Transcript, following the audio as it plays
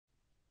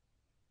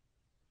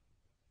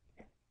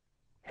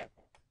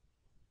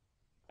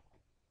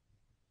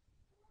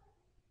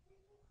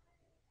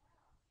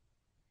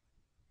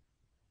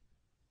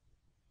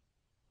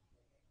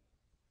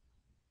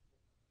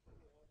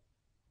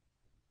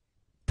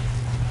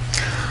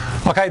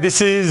Okay,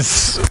 this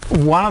is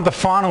one of the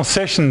final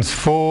sessions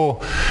for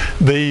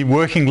the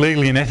Working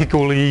Legally and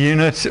Ethically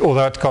unit,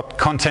 although it's got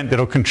content that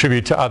will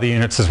contribute to other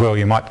units as well.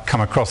 You might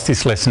come across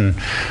this lesson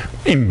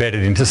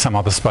embedded into some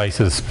other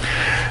spaces.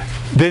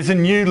 There's a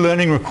new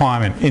learning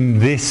requirement in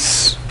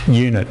this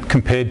unit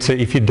compared to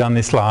if you'd done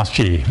this last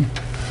year.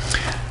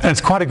 And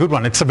it's quite a good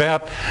one. It's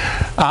about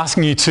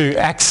asking you to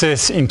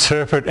access,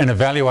 interpret and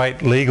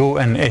evaluate legal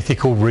and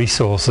ethical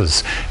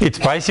resources. It's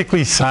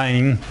basically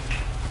saying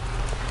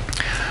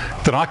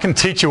that I can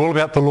teach you all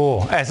about the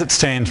law as it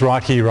stands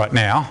right here, right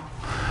now,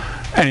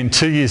 and in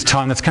 2 years'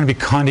 time that's going to be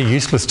kind of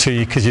useless to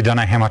you because you don't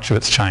know how much of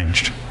it's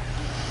changed.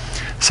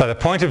 So the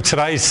point of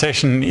today's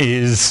session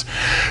is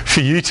for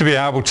you to be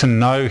able to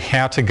know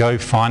how to go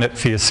find it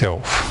for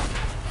yourself.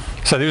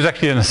 So there was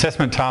actually an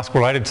assessment task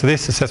related to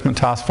this, assessment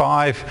task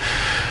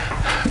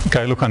 5.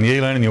 Go look on the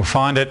e-learning and you'll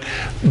find it.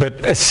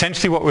 But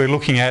essentially what we're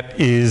looking at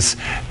is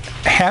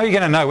how are you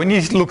going to know, when you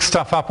look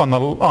stuff up on the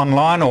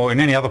online or in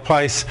any other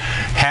place,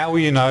 how will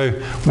you know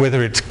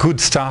whether it's good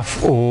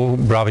stuff or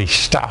rubbish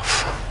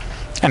stuff?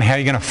 And how are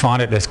you going to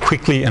find it as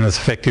quickly and as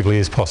effectively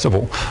as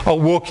possible? I'll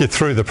walk you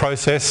through the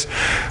process,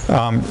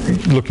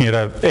 looking at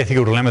an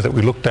ethical dilemma that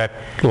we looked at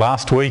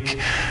last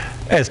week,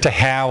 as to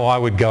how I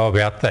would go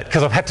about that.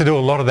 Because I've had to do a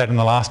lot of that in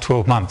the last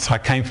 12 months. I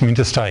came from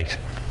interstate.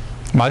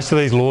 Most of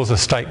these laws are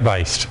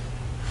state-based.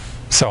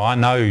 So I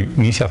know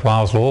New South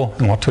Wales law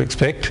and what to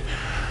expect.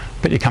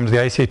 But you come to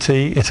the ACT,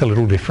 it's a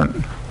little different.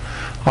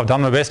 I've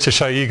done my best to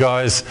show you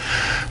guys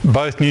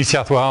both New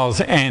South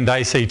Wales and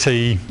ACT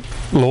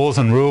laws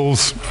and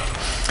rules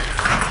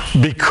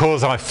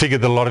because I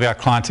figured that a lot of our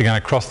clients are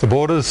going to cross the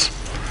borders.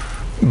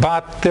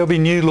 But there'll be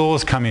new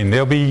laws come in.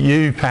 There'll be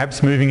you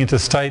perhaps moving into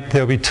state.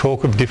 There'll be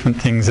talk of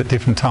different things at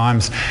different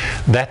times.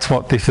 That's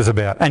what this is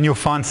about. And you'll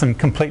find some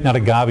complete and utter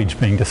garbage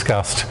being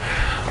discussed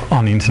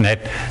on the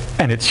internet,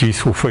 and it's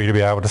useful for you to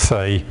be able to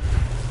say,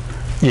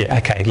 yeah,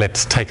 okay,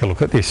 let's take a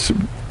look at this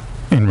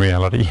in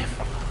reality.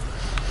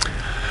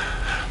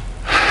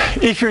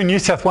 If you're in New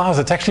South Wales,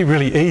 it's actually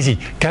really easy.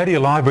 Go to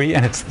your library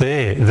and it's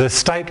there. The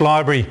State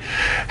Library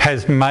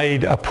has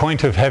made a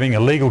point of having a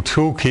legal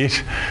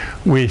toolkit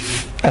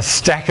with a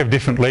stack of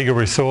different legal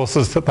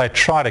resources that they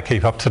try to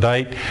keep up to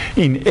date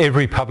in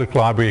every public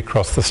library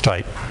across the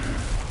state.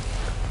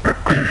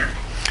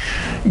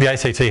 The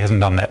ACT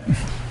hasn't done that,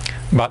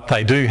 but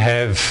they do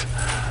have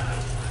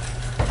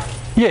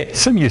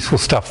some useful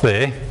stuff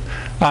there,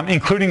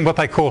 including what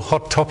they call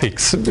hot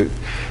topics.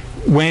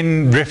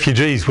 When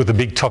refugees were the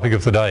big topic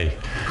of the day,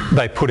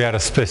 they put out a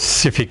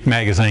specific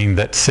magazine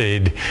that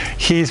said,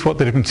 here's what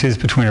the difference is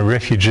between a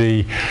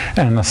refugee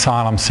and an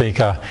asylum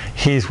seeker,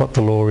 here's what the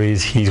law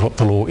is, here's what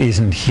the law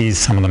isn't, here's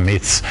some of the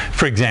myths,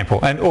 for example.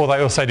 Or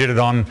they also did it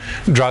on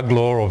drug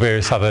law or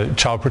various other,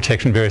 child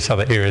protection, various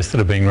other areas that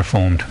are being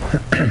reformed.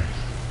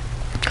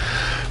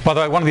 By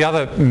the way, one of the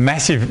other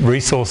massive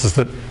resources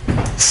that's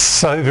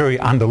so very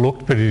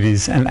underlooked, but it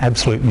is an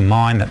absolute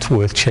mine that's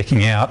worth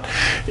checking out,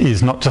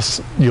 is not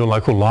just your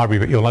local library,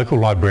 but your local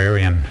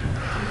librarian.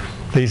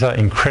 These are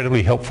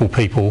incredibly helpful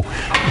people.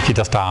 If you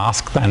just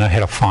ask, they know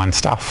how to find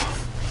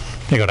stuff.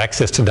 They've got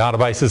access to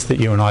databases that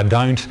you and I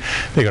don't.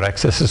 They've got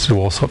access to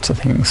all sorts of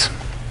things.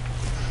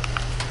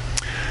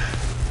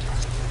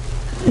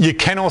 You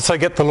can also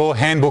get the law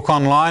handbook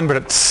online,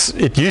 but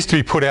it used to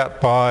be put out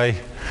by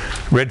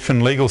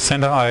Redfern Legal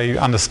Centre. I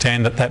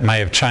understand that that may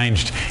have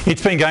changed.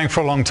 It's been going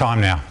for a long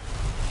time now.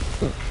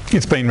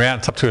 It's been around,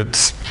 it's up to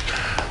its,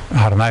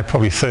 I don't know,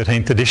 probably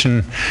 13th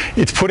edition.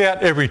 It's put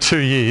out every 2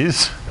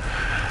 years,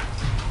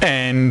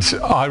 and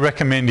I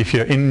recommend if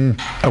you're in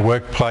a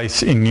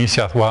workplace in New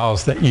South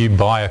Wales that you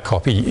buy a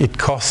copy. It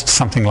costs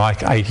something like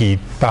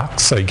 $80,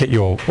 so you get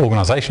your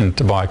organisation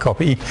to buy a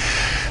copy.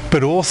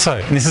 But also,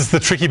 and this is the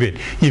tricky bit,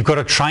 you've got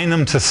to train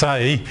them to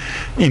say,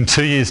 in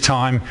 2 years'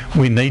 time,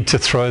 we need to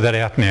throw that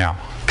out now.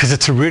 Because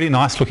it's a really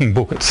nice looking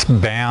book. It's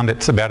bound,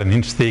 it's about 1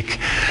 inch thick,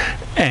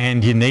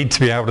 and you need to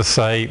be able to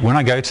say, when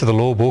I go to the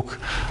law book,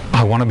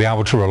 I want to be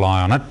able to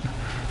rely on it.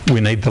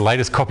 We need the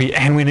latest copy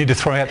and we need to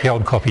throw out the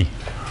old copy.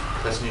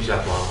 That's New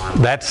South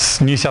Wales.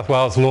 That's New South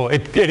Wales law.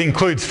 It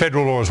includes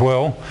federal law as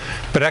well,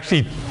 but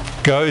actually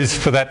goes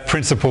for that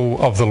principle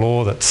of the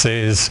law that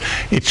says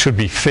it should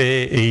be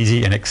fair,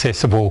 easy and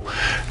accessible.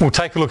 We'll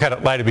take a look at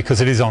it later because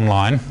it is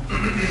online.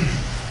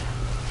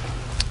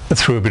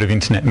 Through a bit of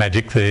internet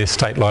magic, the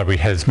State Library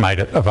has made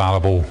it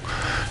available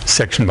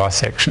section by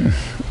section.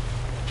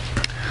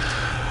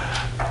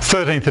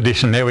 13th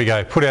edition, there we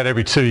go. Put out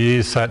every 2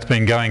 years, so it's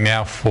been going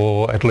now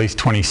for at least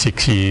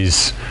 26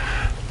 years.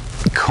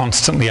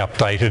 Constantly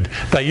updated.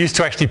 They used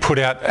to actually put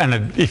out,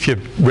 and if you're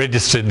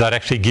registered, they'd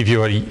actually give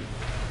you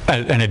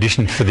an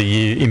edition for the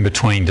year in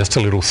between, just a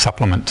little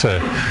supplement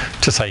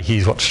to say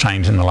here's what's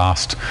changed in the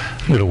last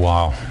little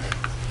while.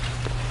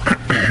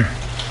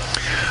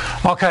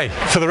 Okay,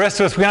 for the rest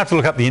of us, we're going to have to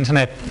look up the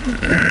internet.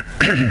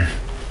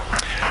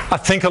 I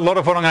think a lot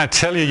of what I'm going to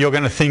tell you, you're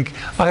going to think,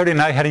 I already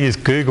know how to use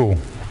Google.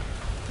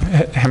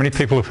 How many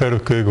people have heard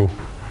of Google?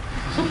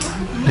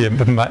 Yeah,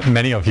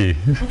 many of you.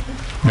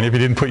 Many of you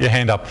didn't put your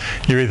hand up.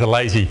 You're either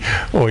lazy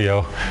or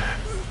you're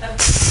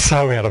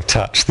So out of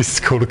touch. This is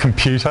called a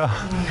computer.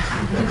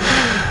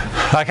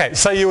 Okay,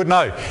 so you would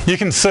know. You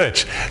can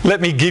search.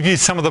 Let me give you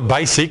some of the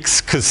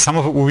basics, because some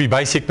of it will be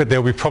basic, but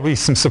there'll be probably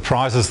some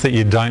surprises that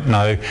you don't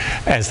know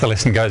as the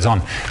lesson goes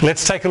on.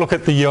 Let's take a look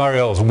at the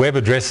URLs, web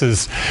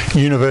addresses,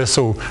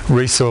 universal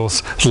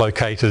resource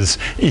locators,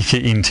 if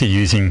you're into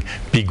using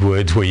big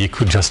words where you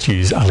could just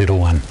use a little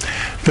one.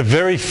 The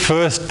very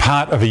first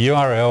part of a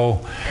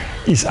URL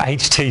is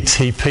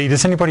HTTP.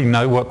 Does anybody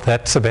know what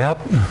that's about?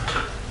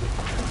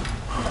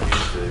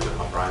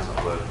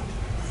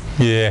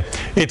 Yeah,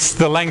 it's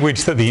the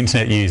language that the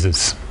internet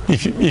uses.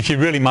 If you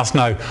really must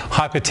know,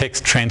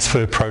 Hypertext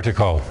Transfer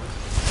Protocol.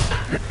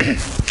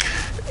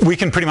 We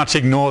can pretty much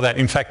ignore that.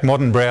 In fact,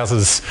 modern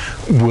browsers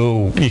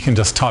you can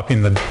just type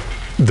in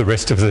the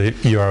rest of the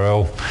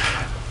URL,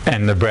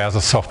 and the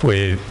browser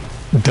software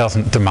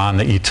doesn't demand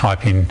that you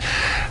type in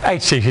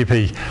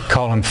http://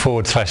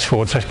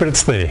 but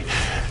it's there.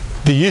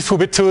 The useful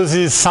bit to us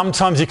is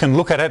sometimes you can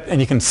look at it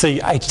and you can see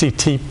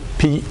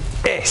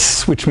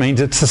HTTPS, which means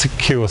it's a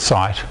secure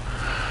site.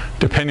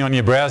 Depending on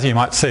your browser, you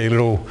might see a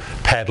little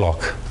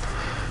padlock.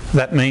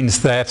 That means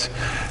that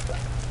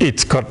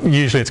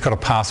usually it's got a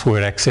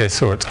password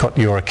access, or it's got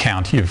your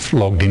account you've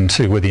logged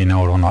into, whether you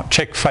know it or not.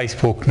 Check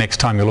Facebook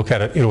next time you look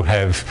at it. It'll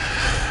have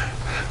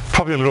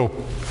probably a little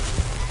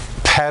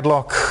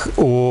padlock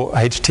or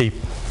HTTPS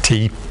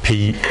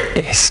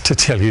to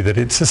tell you that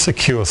it's a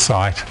secure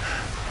site.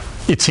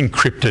 It's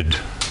encrypted.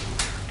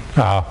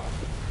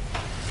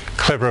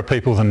 Cleverer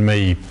people than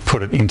me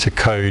put it into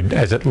code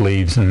as it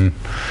leaves and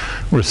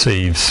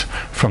receives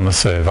from the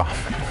server.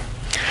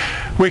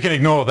 We can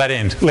ignore that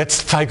end. Let's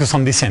focus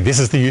on this end. This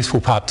is the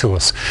useful part to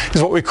us. This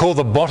is what we call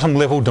the bottom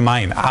level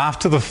domain,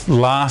 after the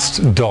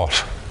last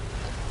dot.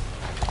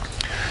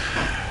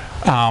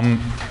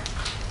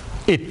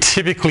 It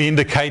typically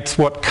indicates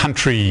what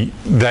country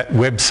that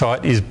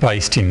website is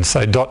based in.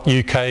 So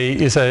 .uk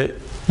is a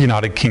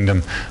United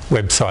Kingdom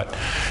website.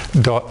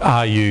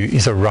 .ru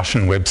is a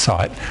Russian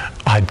website.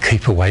 I'd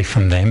keep away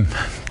from them.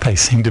 They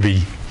seem to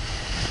be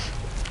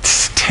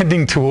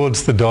tending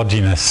towards the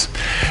dodginess.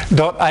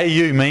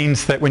 .au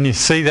means that when you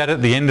see that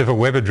at the end of a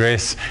web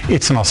address,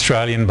 it's an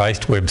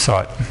Australian-based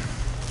website.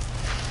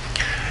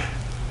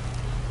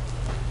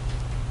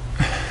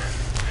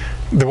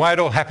 The way it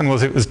all happened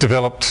was it was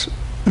developed,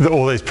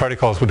 all these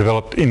protocols were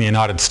developed in the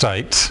United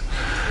States,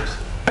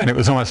 and it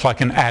was almost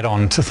like an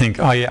add-on to think,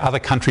 oh yeah, other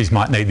countries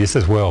might need this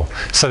as well.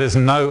 So there's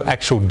no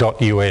actual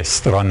 .us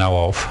that I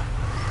know of.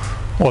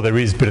 Or there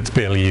is, but it's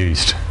barely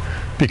used.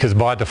 Because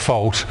by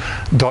default,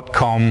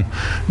 .com,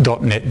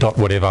 .net,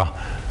 .whatever,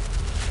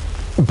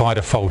 by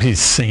default is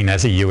seen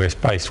as a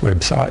US-based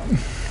website.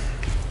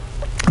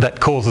 That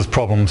causes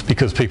problems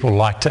because people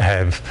like to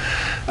have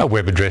a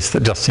web address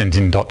that just sends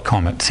in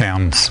 .com. It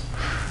sounds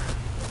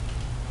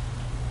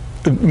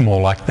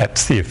more like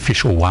that's the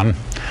official one.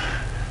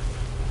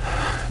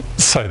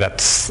 So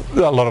that's,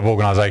 a lot of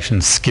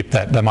organisations skip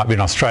that. They might be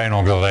an Australian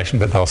organisation,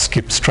 but they'll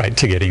skip straight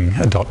to getting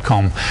a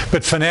 .com.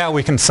 But for now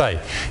we can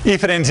say,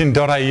 if it ends in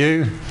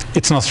 .au,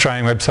 it's an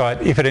Australian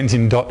website. If it ends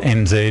in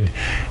 .nz,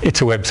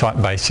 it's a website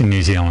based in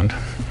New Zealand.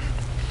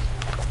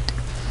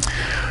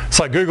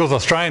 So Google's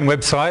Australian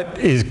website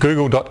is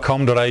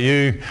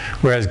google.com.au,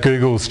 whereas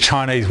Google's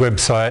Chinese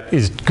website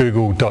is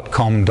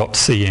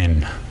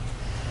google.com.cn.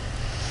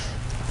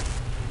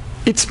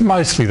 It's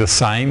mostly the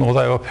same,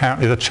 although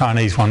apparently the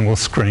Chinese one will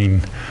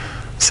screen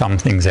some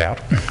things out.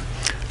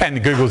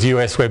 And Google's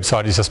US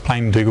website is just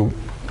plain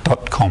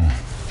google.com.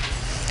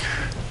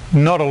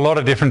 Not a lot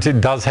of difference.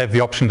 It does have the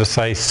option to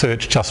say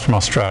search just from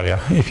Australia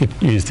if you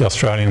use the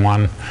Australian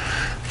one,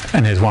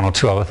 and there's one or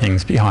two other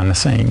things behind the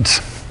scenes.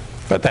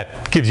 But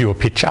that gives you a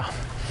picture.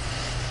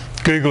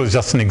 Google is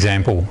just an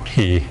example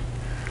here.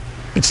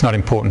 It's not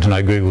important to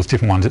know Google's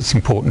different ones. It's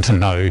important to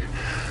know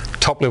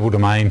top level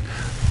domain.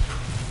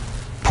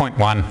 Point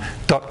one,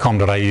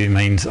 .com.au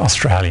means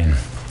Australian.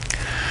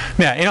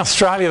 Now in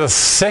Australia, the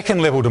second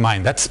level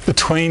domain, that's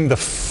between the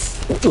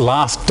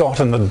last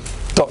dot and the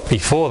dot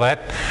before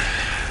that,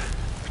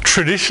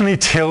 traditionally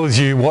tells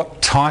you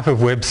what type of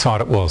website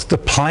it was. The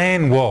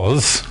plan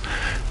was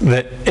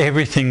that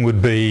everything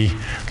would be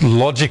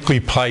logically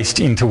placed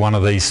into one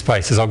of these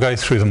spaces. I'll go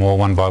through them all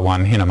one by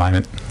one in a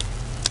moment.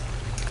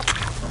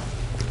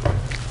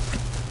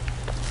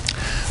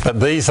 But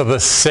these are the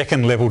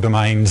second level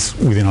domains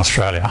within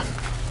Australia.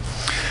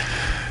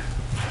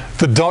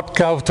 The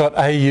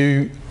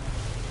 .gov.au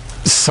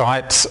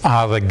sites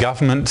are the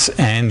governments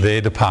and their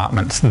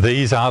departments.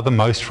 These are the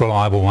most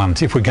reliable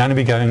ones. If we're going to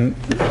be going,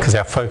 because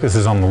our focus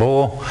is on the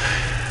law,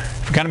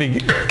 if we're going to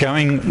be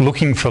going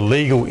looking for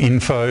legal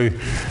info,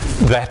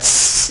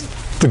 that's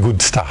the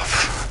good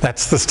stuff.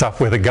 That's the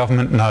stuff where the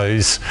government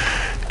knows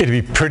it'd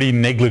be pretty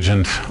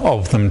negligent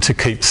of them to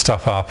keep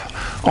stuff up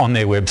on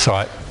their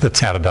website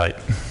that's out of date.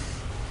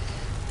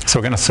 So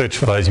we're going to search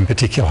for those in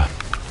particular.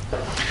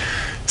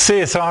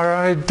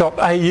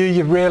 CSIRO.au,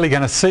 you're rarely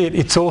going to see it.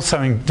 It's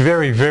also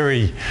very,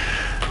 very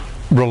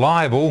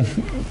reliable,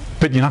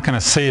 but you're not going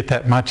to see it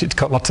that much. It's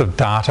got lots of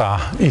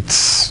data. It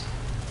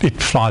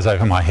flies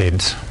over my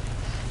head.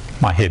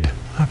 my head.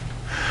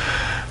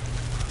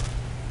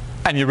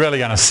 And you're really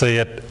going to see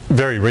it,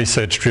 very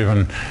research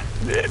driven.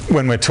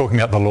 When we're talking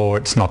about the law,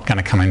 it's not going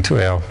to come into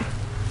our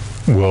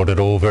world at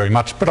all very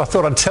much, but I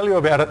thought I'd tell you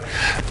about it.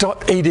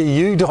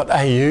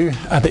 .edu.au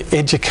are the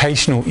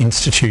educational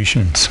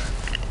institutions.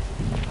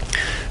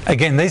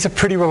 Again, these are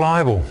pretty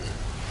reliable.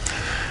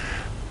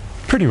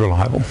 Pretty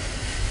reliable.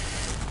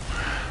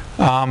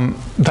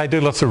 They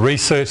do lots of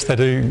research, they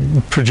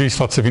do produce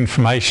lots of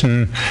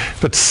information,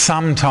 but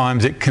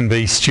sometimes it can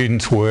be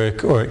students'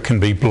 work, or it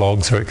can be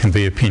blogs, or it can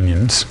be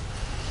opinions.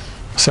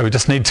 So we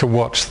just need to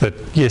watch that.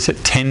 Yes,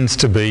 it tends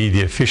to be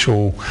the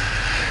official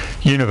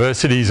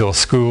universities or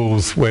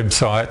schools'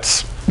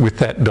 websites with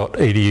that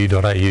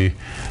 .edu.au.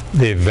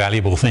 They're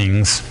valuable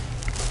things,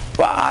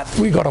 but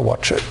we've got to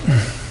watch it.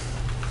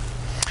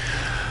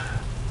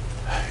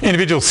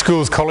 Individual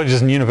schools,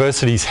 colleges and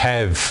universities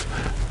have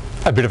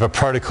a bit of a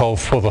protocol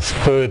for the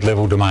third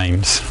level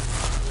domains.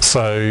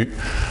 So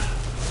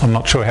I'm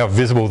not sure how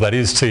visible that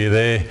is to you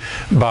there,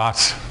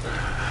 but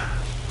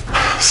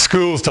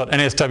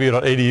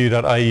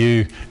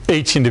schools.nsw.edu.au,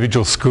 each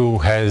individual school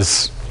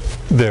has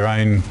their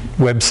own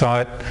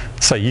website,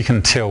 so you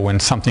can tell when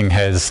something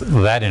has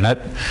that in it,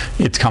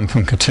 it's come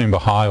from Katoomba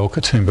High or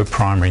Katoomba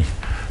Primary.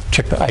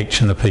 Check the H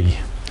and the P.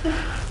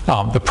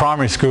 The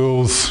primary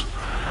schools,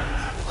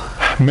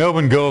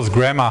 Melbourne Girls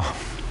Grammar,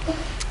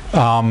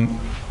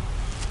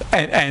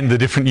 and the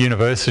different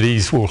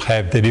universities will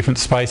have their different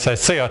space. So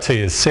CRT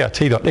is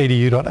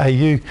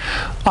crt.edu.au.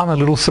 I'm a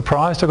little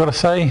surprised, I've got to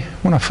say,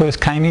 when I first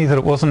came here that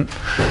it wasn't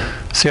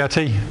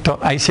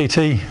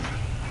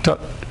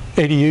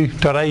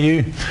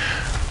crt.act.edu.au.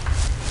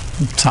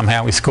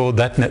 Somehow we scored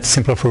that, and it's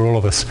simpler for all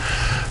of us.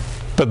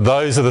 But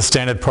those are the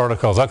standard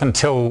protocols. I can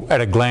tell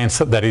at a glance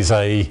that that is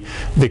a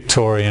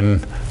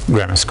Victorian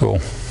grammar school,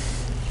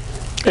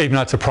 even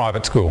though it's a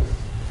private school.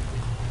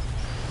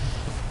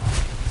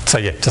 So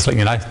yeah, just letting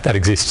you know, that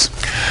exists.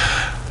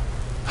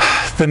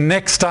 The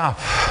next up,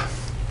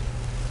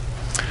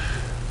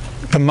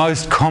 the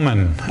most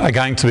common are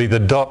going to be the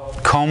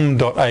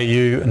 .com.au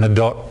and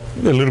a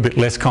little bit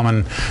less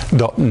common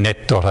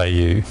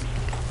 .net.au.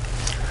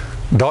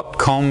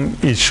 .com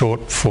is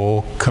short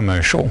for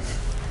commercial.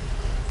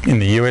 In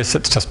the US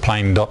it's just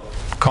plain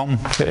 .com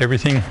for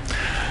everything,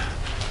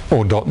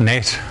 or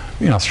 .net.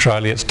 In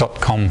Australia it's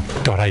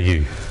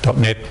 .com.au,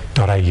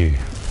 .net.au.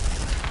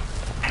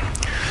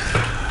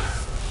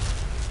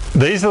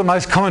 These are the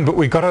most common, but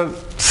we've got to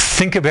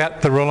think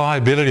about the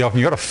reliability of them.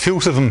 You've got to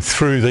filter them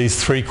through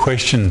these three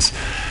questions.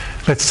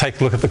 Let's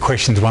take a look at the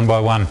questions one by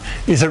one.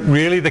 Is it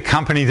really the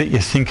company that you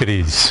think it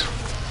is?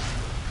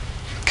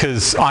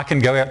 Because I can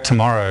go out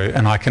tomorrow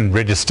and I can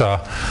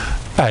register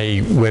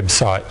a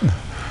website,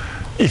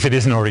 if it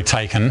isn't already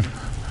taken,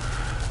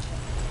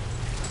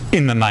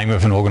 in the name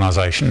of an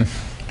organisation.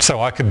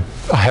 So I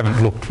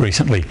haven't looked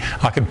recently,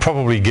 I could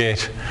probably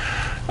get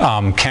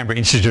Canberra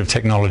Institute of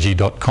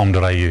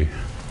Technology.com.au.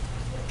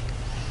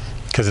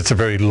 because it's a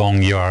very long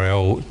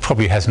URL, it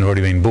probably hasn't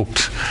already been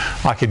booked.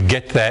 I could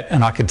get that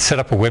and I could set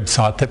up a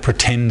website that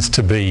pretends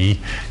to be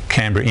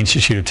Canberra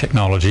Institute of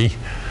Technology,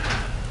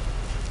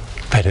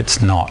 but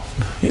it's not.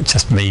 It's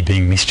just me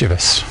being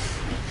mischievous.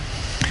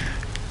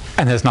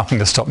 And there's nothing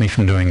to stop me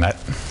from doing that,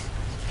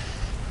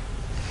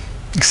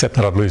 except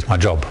that I'd lose my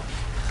job.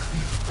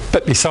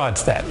 But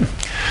besides that,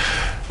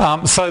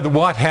 so the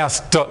White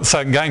House,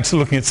 so going to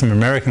looking at some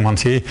American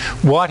ones here,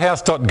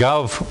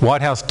 whitehouse.gov,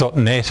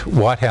 whitehouse.net,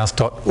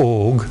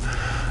 whitehouse.org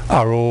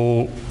are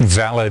all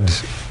valid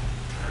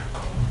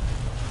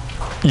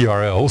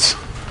URLs,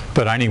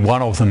 but only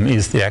one of them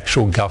is the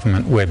actual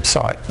government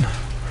website.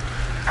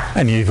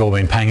 And you've all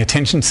been paying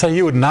attention, so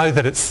you would know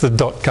that it's the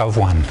 .gov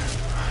one.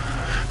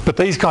 But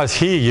these guys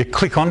here, you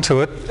click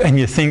onto it and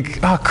you think,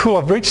 oh cool,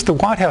 I've reached the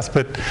White House,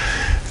 but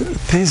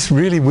there's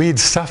really weird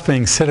stuff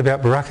being said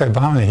about Barack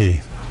Obama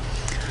here.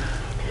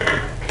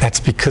 That's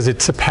because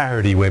it's a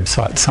parody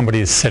website. Somebody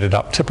has set it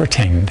up to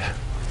pretend.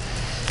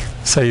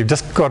 So you've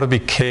just got to be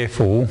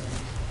careful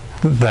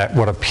that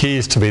what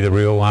appears to be the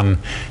real one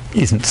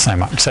isn't so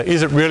much. So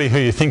is it really who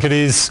you think it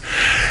is?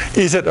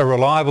 Is it a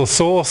reliable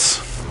source?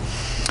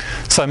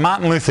 So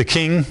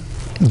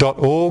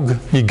martinlutherking.org,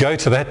 you go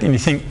to that and you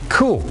think,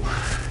 cool,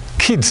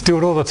 kids do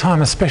it all the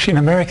time, especially in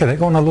America. They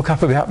want to look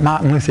up about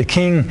Martin Luther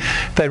King.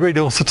 They read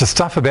all sorts of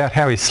stuff about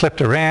how he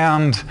slept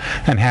around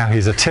and how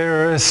he's a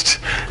terrorist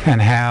and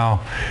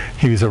how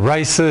he was a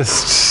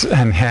racist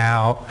and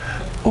how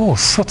all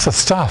sorts of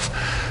stuff.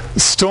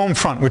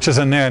 Stormfront, which is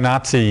a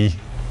neo-Nazi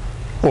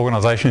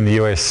organisation in the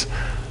US,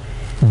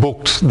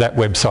 booked that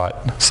website.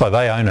 So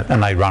they own it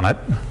and they run it.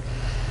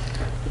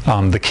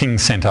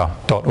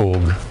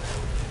 thekingcentre.org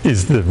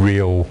is the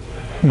real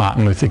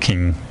Martin Luther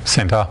King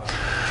Centre.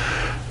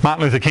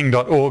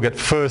 martinlutherking.org at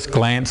first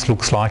glance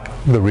looks like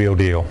the real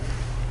deal.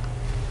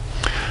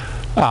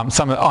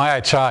 Some of the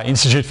IHR,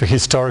 Institute for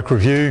Historic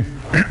Review,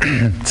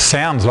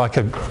 sounds like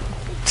a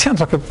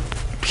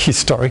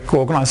historic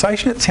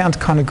organisation. It sounds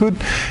kind of good.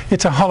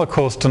 It's a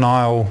Holocaust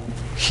denial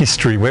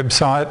history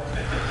website,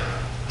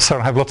 so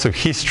it'll have lots of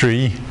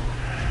history,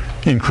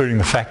 including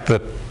the fact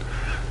that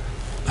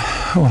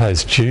all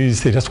those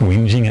Jews, they're just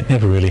whinging, it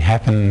never really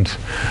happened,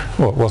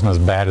 or it wasn't as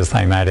bad as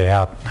they made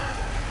out.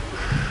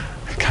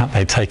 Can't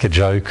they take a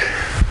joke?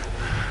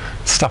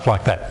 Stuff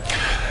like that.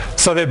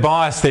 So they're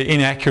biased, they're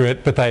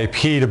inaccurate, but they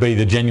appear to be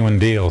the genuine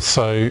deal.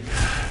 So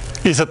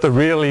is it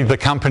really the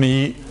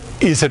company?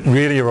 Is it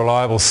really a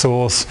reliable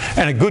source?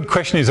 And a good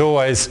question is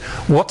always,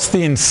 what's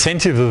the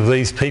incentive of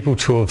these people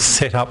to have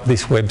set up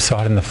this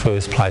website in the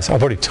first place?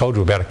 I've already told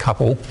you about a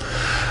couple.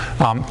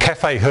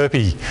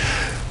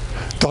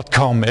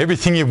 CafeHerpes.com,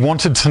 everything you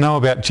wanted to know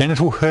about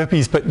genital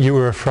herpes but you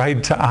were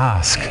afraid to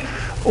ask.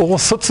 All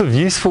sorts of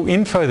useful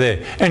info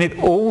there, and it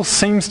all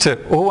seems to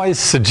always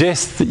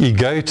suggest that you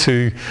go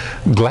to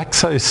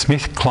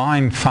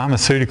GlaxoSmithKline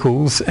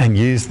Pharmaceuticals and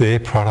use their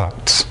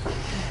products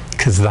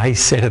because they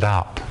set it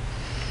up.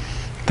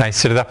 They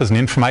set it up as an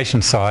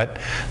information site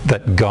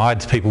that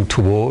guides people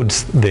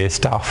towards their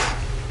stuff.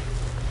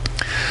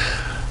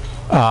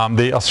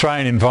 The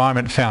Australian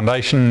Environment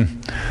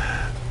Foundation,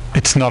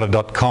 it's not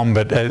a .com,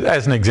 but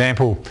as an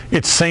example,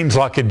 it seems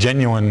like a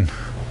genuine,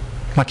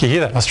 like you hear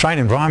that, Australian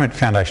Environment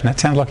Foundation, that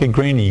sounds like a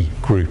greenie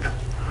group.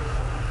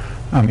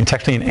 It's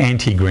actually an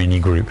anti-greenie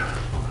group.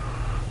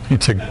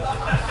 It's an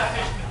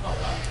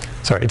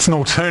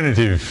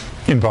alternative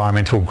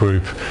environmental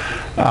group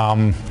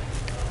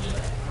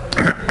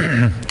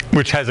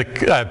which has a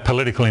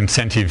political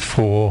incentive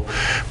for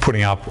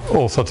putting up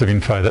all sorts of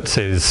info that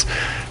says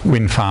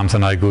wind farms are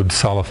no good,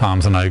 solar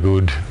farms are no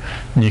good,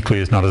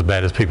 nuclear is not as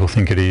bad as people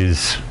think it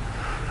is.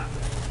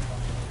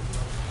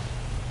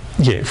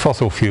 Yeah,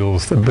 fossil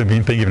fuels, they've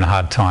been given a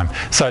hard time.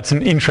 So it's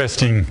an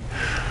interesting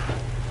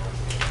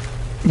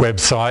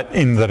website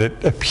in that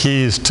it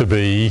appears to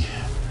be,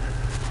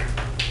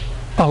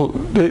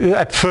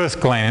 at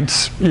first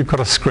glance, you've got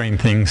to screen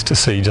things to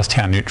see just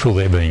how neutral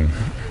they're being.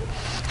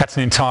 That's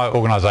an entire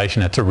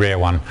organisation, it's a rare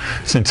one.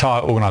 It's an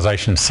entire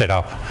organisation set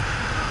up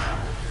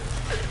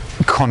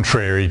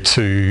contrary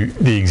to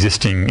the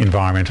existing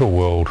environmental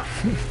world.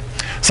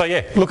 So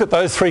yeah, look at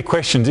those three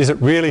questions. Is it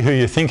really who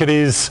you think it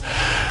is?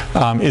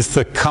 Is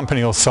the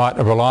company or site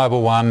a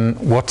reliable one?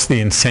 What's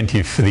the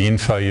incentive for the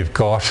info you've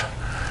got?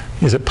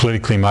 Is it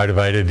politically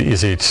motivated?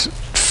 Is it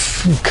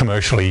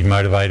commercially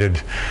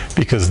motivated?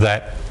 Because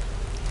that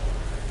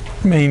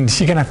means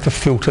you're going to have to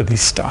filter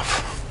this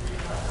stuff.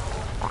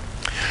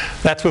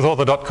 That's with all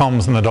the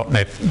 .coms and the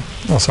 .net,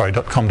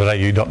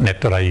 .com.au,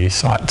 .net.au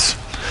sites.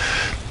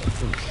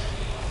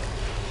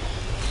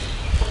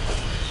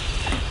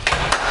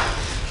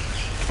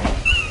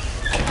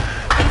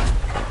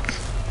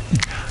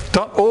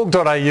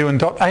 .org.au and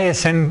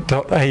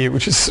 .asn.au,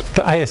 which is,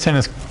 the ASN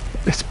is,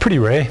 it's pretty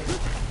rare.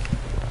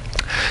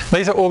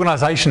 These are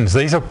organisations.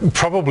 These are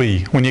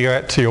probably, when you go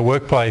out to your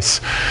workplace,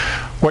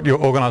 what your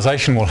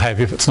organisation will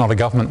have if it's not a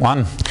government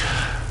one.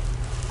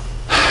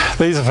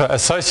 These are for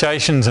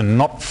associations and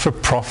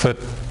not-for-profit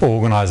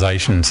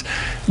organisations.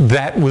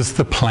 That was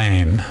the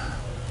plan.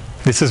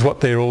 This is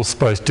what they're all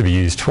supposed to be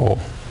used for.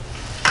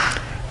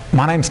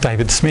 My name's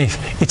David Smith.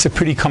 It's a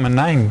pretty common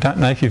name. Don't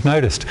know if you've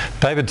noticed.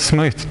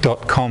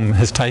 DavidSmith.com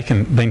has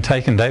been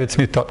taken.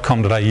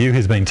 DavidSmith.com.au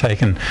has been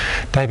taken.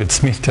 David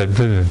Smith,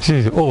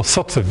 all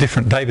sorts of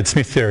different David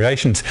Smith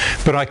variations.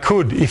 But I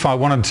could, if I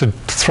wanted to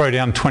throw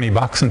down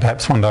 $20, and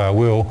perhaps one day I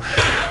will,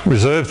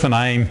 reserve the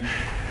name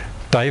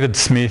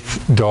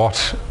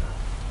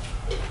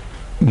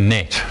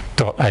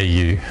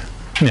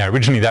davidsmith.net.au. Now,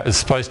 originally that was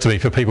supposed to be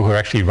for people who are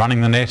actually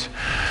running the net,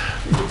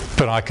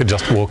 but I could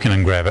just walk in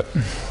and grab it.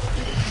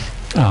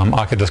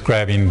 I could just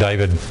grab in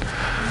David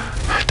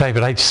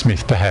H.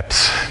 Smith,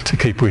 perhaps, to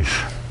keep with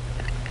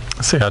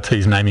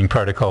CRT's naming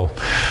protocol,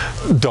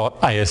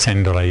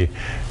 .asn.au.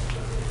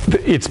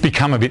 It's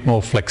become a bit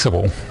more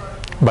flexible,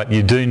 but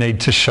you do need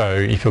to show,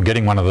 if you're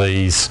getting one of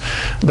these,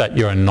 that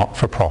you're a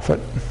not-for-profit.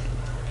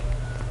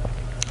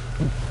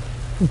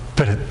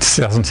 But it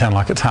doesn't sound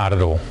like it's hard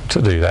at all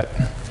to do that.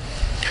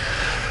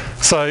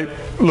 So,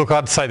 look,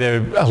 I'd say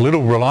they're a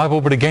little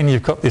reliable, but again,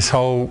 you've got this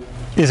whole,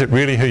 is it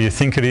really who you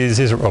think it is?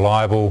 Is it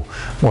reliable?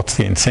 What's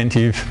the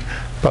incentive?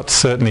 But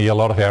certainly a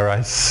lot of our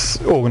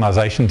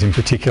organisations in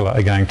particular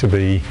are going to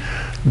be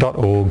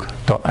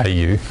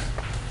 .org.au.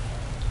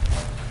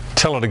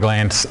 Tell at a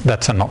glance,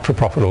 that's a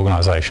not-for-profit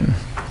organisation.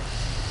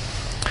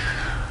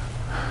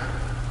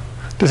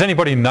 Does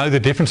anybody know the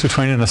difference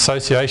between an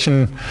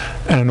association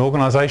and an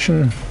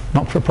organisation,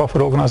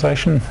 not-for-profit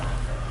organisation?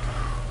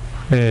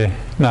 Yeah,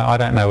 no, I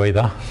don't know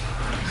either.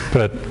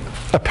 But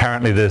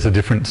apparently there's a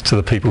difference to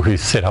the people who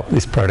set up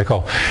this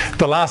protocol.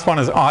 The last one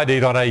is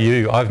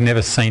id.au. I've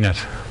never seen it.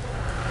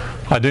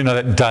 I do know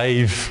that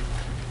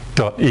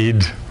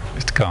dave.id,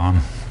 it's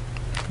gone.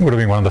 Would have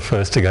been one of the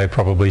first to go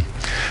probably.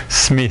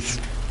 Smith,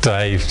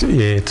 Dave,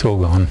 yeah, it's all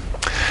gone.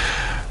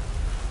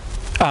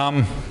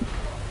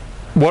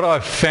 What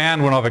I've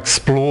found when I've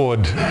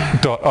explored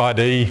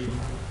 .id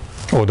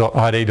or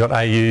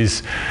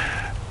 .id.au's,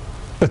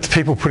 it's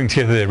people putting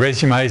together their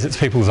resumes, it's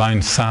people's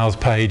own sales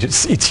page,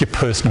 it's your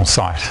personal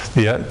site.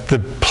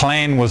 The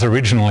plan was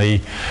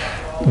originally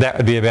that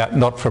would be about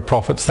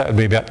not-for-profits, that would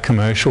be about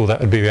commercial, that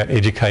would be about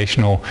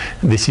educational.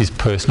 This is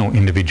personal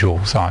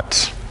individual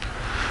sites.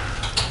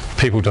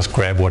 people just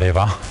grab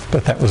whatever,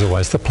 but that was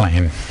always the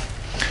plan.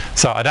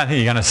 So I don't think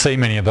you're going to see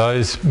many of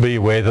those. Be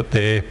aware that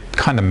they're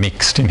kind of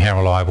mixed in how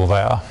reliable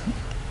they are.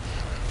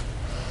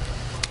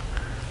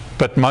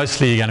 But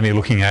mostly you're going to be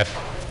looking at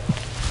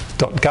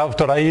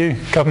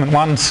 .gov.au, government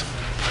ones,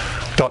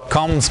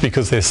 .coms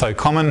because they're so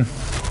common,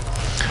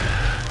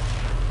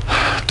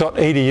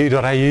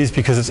 .edu.au's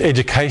because it's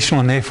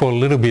educational and therefore a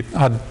little bit,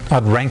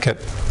 I'd rank it,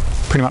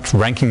 pretty much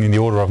ranking in the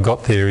order I've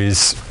got there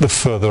is the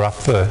further up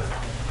the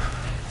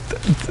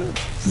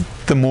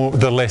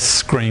less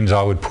screens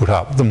I would put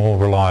up, the more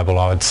reliable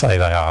I would say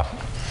they are.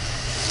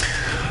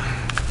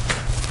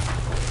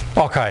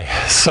 Okay,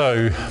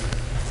 so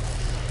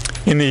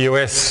in the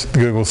US, the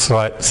Google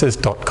site says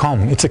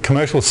 .com. It's a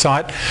commercial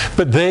site,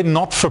 but their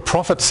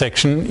not-for-profit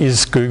section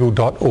is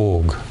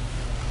google.org.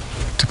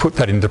 To put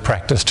that into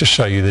practice to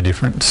show you the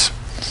difference.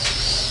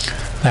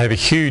 They have a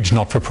huge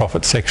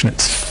not-for-profit section.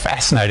 It's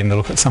fascinating to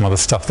look at some of the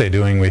stuff they're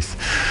doing with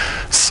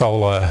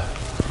solar,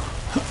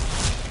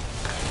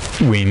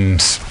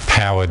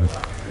 wind-powered,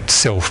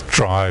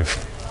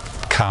 self-drive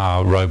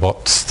car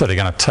robots that are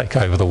going to take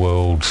over the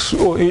world.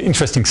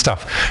 Interesting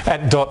stuff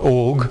at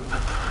 .org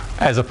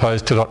as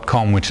opposed to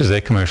 .com, which is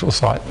their commercial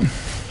site.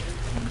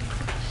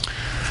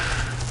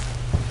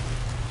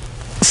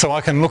 So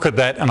I can look at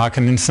that and I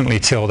can instantly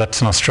tell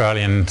that's an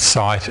Australian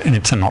site and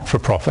it's a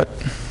not-for-profit.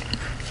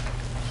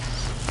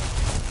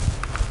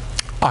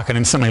 I can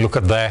instantly look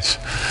at that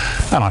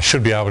and I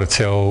should be able to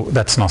tell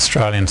that's an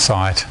Australian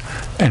site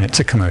and it's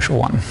a commercial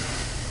one.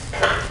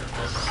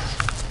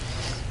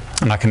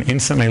 And I can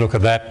instantly look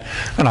at that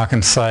and I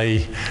can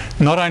say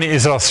not only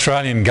is it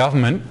Australian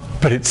government,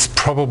 but it's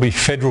probably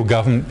federal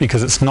government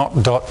because it's not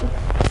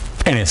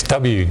 .nsw.gov.au,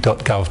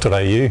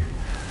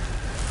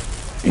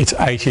 it's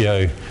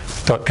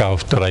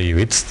ATO.gov.au,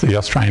 it's the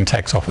Australian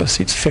Tax Office,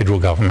 it's federal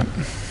government.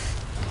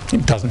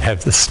 It doesn't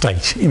have the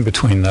state in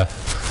between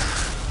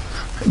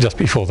just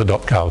before the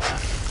 .gov.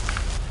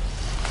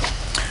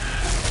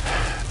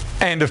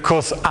 And of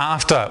course,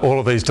 after all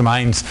of these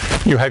domains,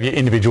 you have your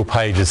individual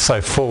pages,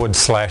 so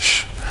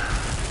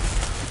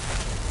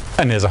 /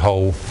 and there's a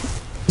whole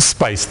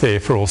space there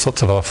for all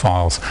sorts of other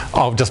files.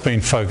 I've just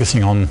been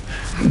focusing on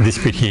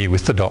this bit here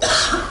with the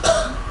docs.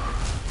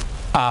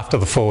 After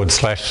the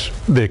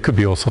 / there could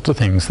be all sorts of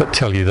things that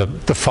tell you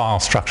the file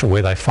structure,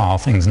 where they file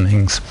things and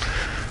things.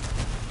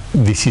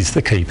 This is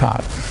the key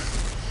part.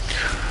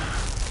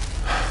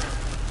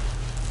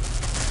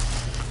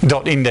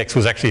 .index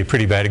was actually a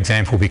pretty bad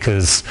example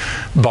because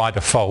by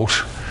default,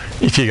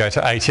 if you go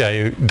to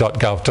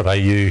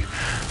ato.gov.au,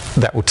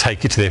 that will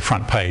take you to their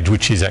front page,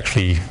 which is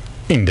actually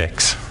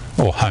index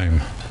or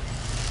home.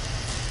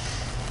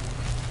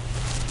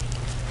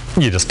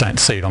 You just don't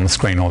see it on the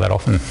screen all that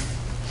often.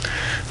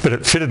 But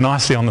it fitted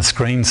nicely on the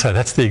screen, so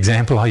that's the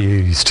example I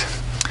used.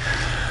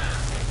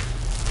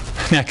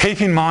 Now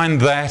keep in mind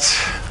that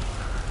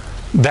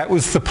that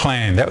was the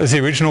plan, that was the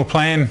original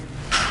plan,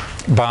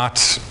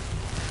 but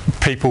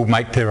people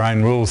make their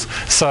own rules.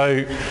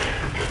 So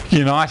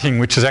Uniting,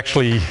 which is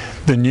actually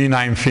the new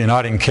name for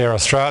Uniting Care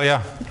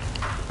Australia,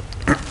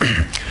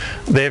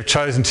 they've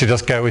chosen to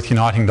just go with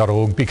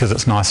uniting.org because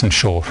it's nice and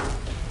short.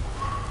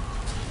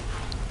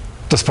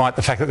 Despite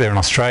the fact that they're an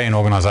Australian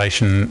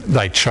organisation,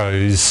 they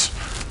chose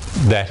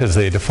that as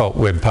their default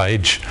web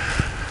page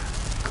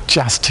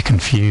just to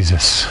confuse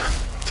us.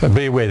 So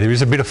be aware, there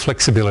is a bit of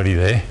flexibility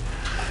there,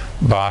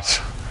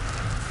 but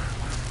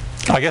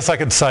I guess I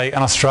could say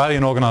an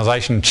Australian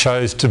organisation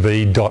chose to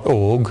be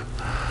 .org.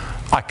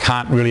 I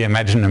can't really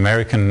imagine an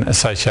American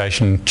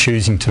association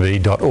choosing to be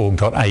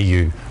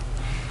 .org.au.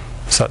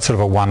 So it's sort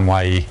of a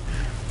one-way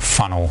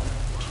funnel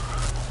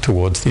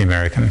towards the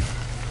American.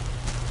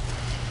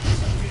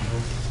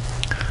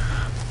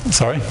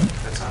 Sorry?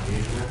 That's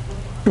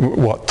unusual.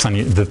 What's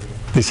unusual?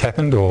 This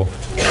happened, or?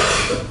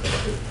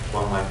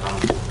 One-way funnel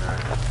to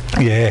America.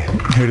 Yeah,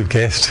 who'd have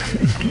guessed?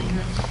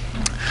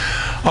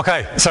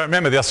 Okay, so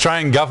remember the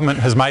Australian government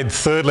has made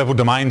third level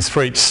domains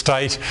for each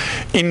state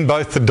in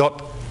both the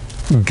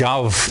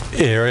 .gov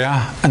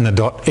area and the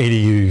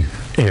 .edu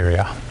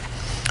area.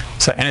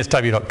 So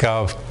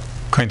nsw.gov,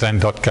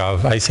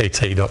 Queensland.gov,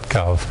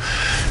 ACT.gov,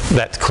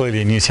 that's clearly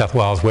a New South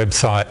Wales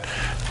website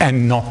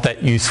and not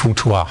that useful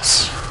to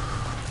us.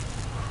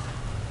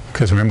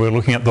 Because remember, we're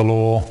looking at the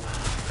law,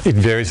 it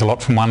varies a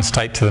lot from one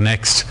state to the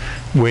next.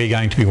 We're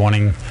going to be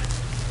wanting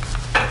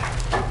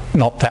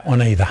not that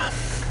one either.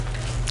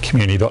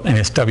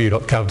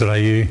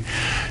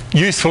 Community.nsw.gov.au.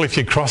 Useful if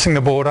you're crossing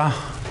the border,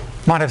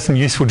 might have some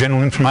useful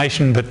general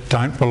information, but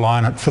don't rely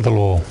on it for the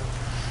law.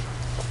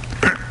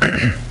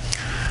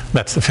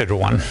 That's the federal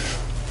one.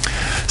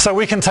 So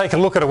we can take a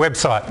look at a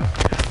website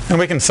and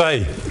we can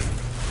say,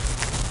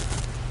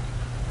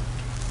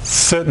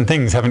 certain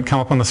things haven't come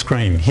up on the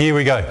screen. Here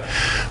we go.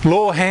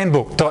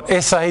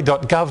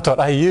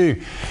 lawhandbook.sa.gov.au.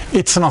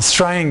 It's an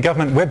Australian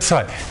government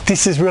website.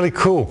 This is really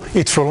cool.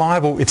 It's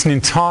reliable. It's an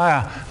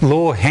entire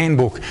law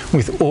handbook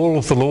with all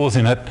of the laws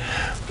in it.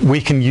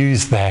 We can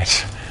use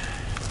that,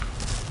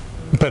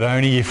 but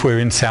only if we're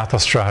in South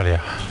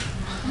Australia.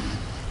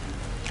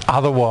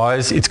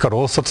 Otherwise, it's got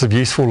all sorts of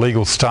useful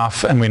legal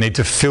stuff and we need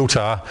to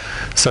filter.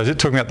 So is it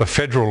talking about the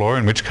federal law,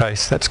 in which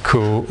case that's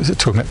cool. Is it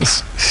talking about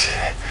this?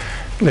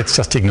 Let's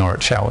just ignore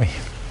it, shall we?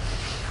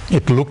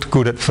 It looked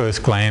good at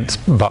first glance,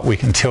 but we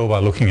can tell by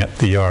looking at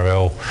the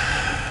URL,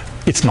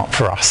 it's not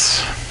for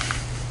us.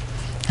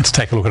 Let's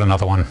take a look at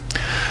another one.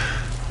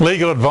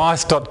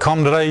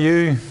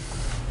 Legaladvice.com.au.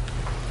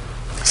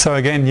 So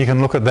again, you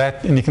can look at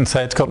that and you can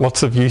say it's got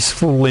lots of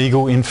useful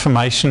legal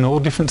information,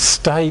 all different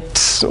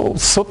states, all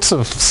sorts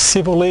of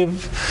civil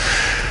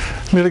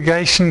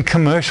litigation,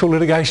 commercial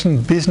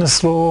litigation,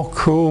 business law,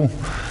 cool.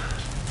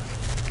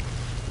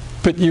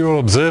 But you're all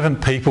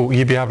observant people,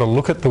 you'll be able to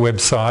look at the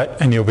website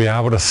and you'll be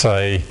able to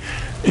say,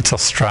 it's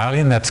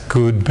Australian, that's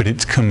good, but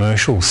it's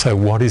commercial, so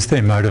what is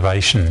their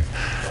motivation?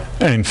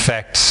 And in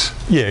fact,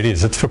 yeah, it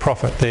is, it's for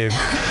profit.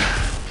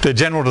 The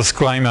general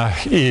disclaimer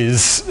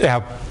is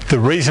the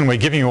reason we're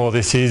giving you all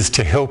this is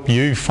to help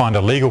you find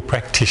a legal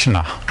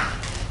practitioner.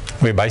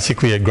 We're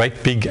basically a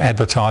great big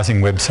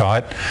advertising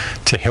website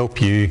to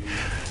help you.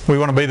 We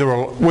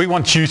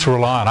want you to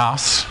rely on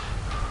us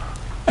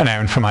and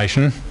our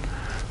information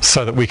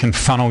so that we can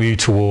funnel you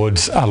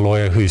towards a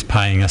lawyer who's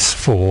paying us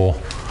for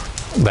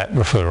that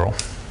referral.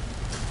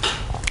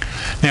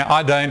 Now,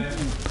 I don't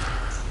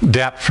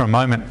doubt for a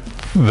moment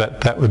that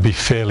that would be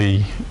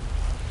fairly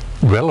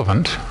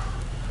relevant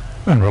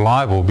and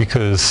reliable,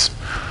 because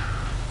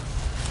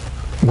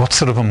what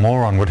sort of a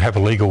moron would have a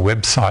legal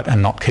website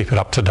and not keep it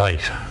up to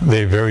date?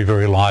 They're very,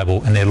 very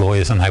liable and they're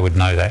lawyers and they would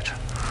know that.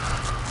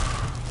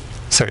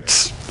 So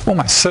it's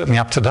almost certainly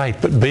up to date,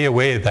 but be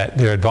aware that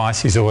their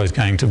advice is always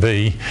going to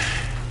be,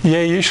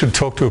 yeah, you should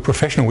talk to a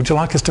professional. Would you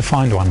like us to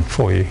find one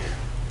for you?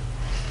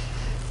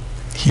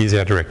 Here's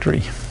our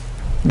directory.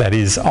 That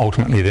is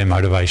ultimately their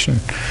motivation.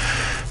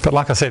 But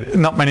like I said,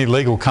 not many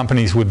legal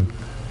companies would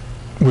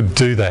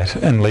do that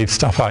and leave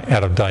stuff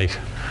out of date.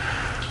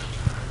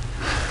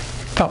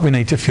 But we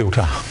need to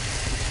filter.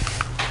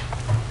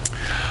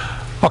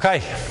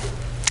 Okay,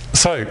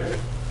 so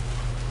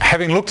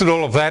having looked at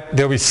all of that,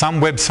 there'll be some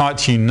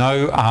websites you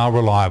know are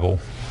reliable.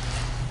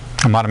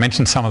 I might have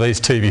mentioned some of these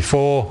to you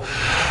before.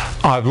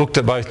 I've looked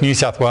at both New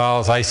South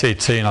Wales,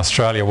 ACT and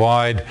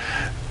Australia-wide,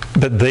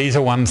 but these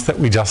are ones that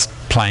we just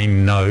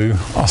plain know.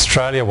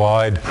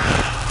 Australia-wide,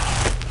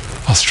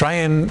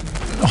 Australasian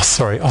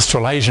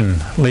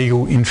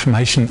Legal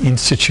Information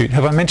Institute.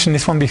 Have I mentioned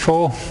this one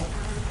before?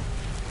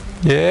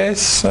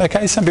 Yes,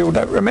 okay, some people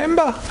don't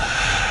remember.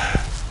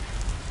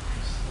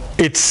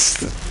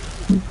 It's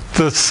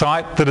the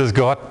site that has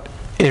got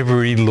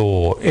every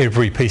law,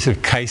 every piece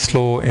of case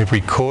law,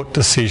 every court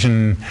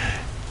decision,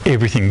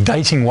 everything,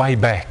 dating way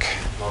back.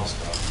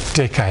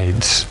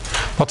 Decades.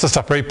 Lots of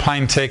stuff, very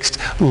plain text.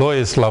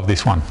 Lawyers love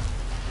this one.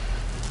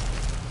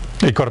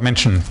 You've got to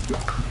mention,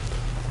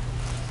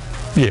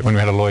 when we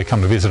had a lawyer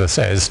come to visit us,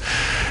 as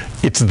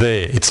it's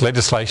there, it's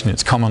legislation,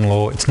 it's common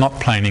law, it's not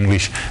plain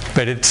English,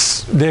 but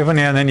it's every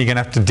now and then you're going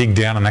to have to dig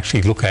down and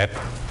actually look at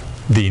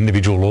the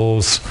individual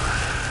laws.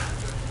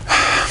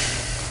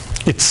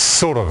 It's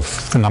sort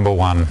of the number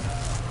one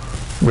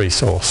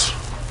resource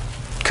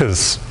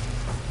because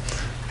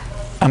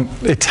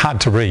it's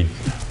hard to read.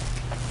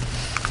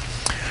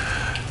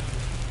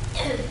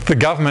 The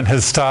government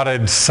has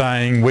started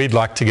saying we'd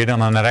like to get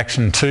in on that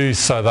action too,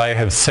 so they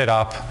have set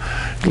up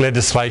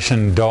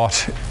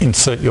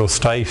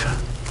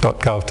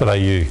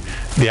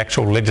legislation.insertyourstate.gov.au, the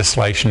actual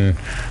legislation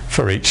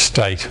for each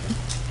state,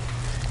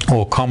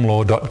 or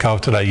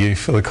comlaw.gov.au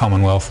for the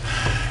Commonwealth.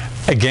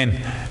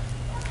 Again,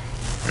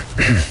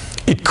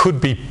 it could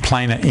be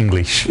plainer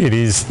English. It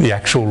is the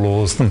actual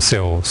laws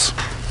themselves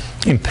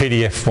in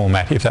PDF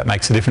format, if that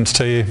makes a difference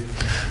to you.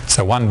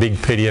 So one big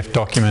PDF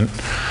document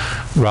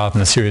rather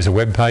than a series of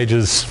web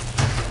pages.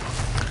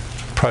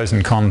 Pros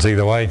and cons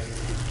either way.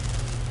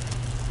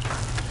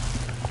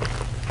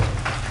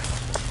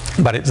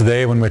 But it's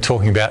there when we're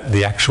talking about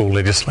the actual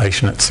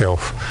legislation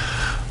itself.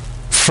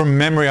 From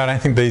memory, I don't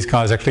think these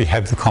guys actually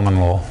have the common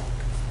law.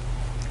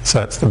 So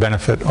that's the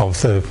benefit of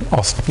the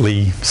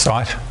AustLe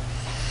site.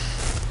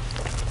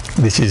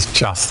 This is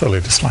just the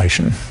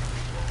legislation.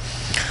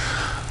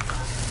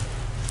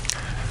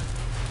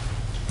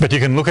 But you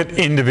can look at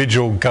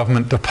individual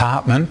government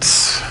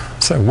departments.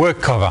 So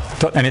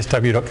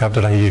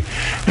workcover.nsw.gov.au,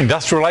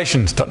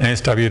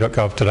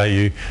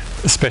 industrialrelations.nsw.gov.au,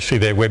 especially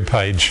their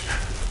webpage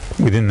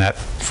within that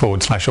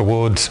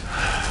 /awards,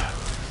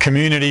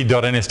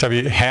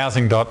 community.nsw,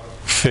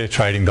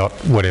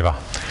 housing.fairtrading.whatever.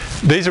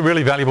 These are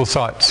really valuable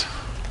sites.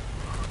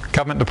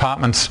 Government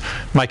departments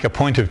make a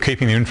point of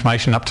keeping their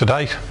information up to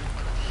date.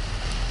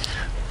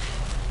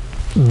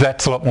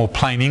 That's a lot more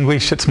plain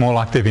English. It's more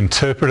like they've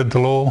interpreted the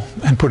law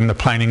and put in the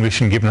plain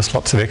English and given us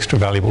lots of extra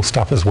valuable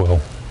stuff as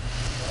well.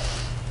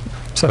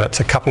 So that's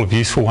a couple of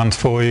useful ones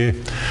for you.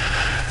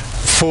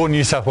 For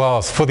New South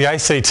Wales, for the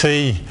ACT,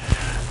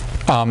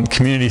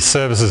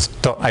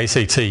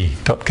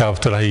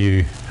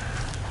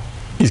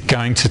 communityservices.act.gov.au is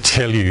going to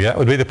tell you. That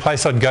would be the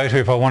place I'd go to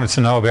if I wanted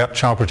to know about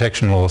child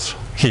protection laws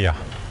here,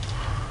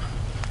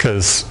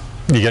 because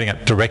you're getting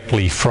it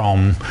directly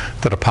from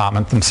the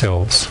department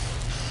themselves.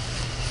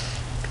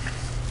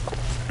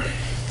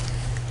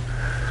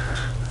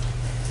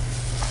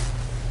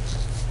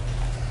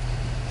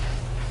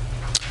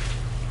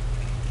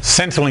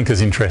 Centrelink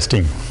is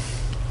interesting.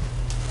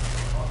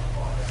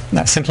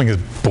 Now, Centrelink is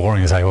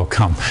boring as they all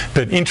come,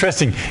 but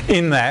interesting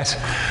in that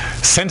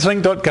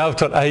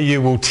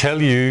centrelink.gov.au will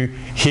tell you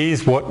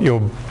here's what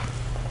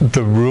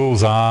the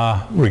rules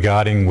are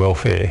regarding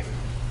welfare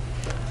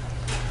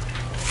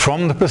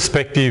from the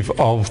perspective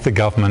of the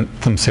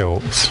government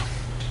themselves.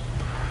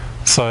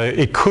 So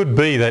it could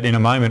be that in a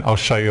moment I'll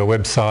show you a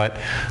website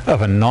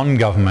of a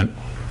non-government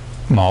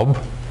mob,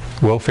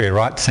 Welfare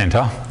Rights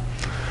Centre,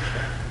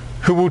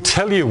 who will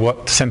tell you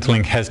what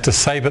Centrelink has to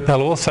say, but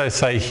they'll also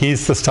say,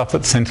 here's the stuff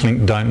that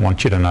Centrelink don't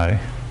want you to know.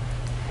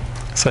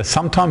 So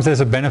sometimes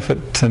there's a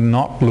benefit to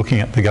not looking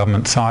at the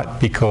government site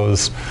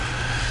because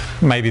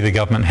maybe the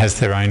government has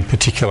their own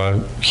particular,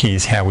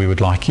 here's how we would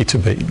like you to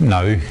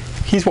know,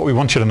 here's what we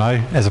want you to know,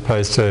 as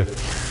opposed to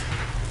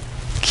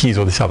here's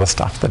all this other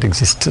stuff that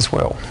exists as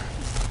well.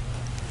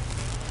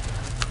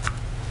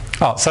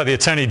 Oh, so the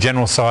Attorney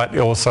General site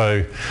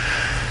also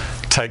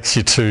takes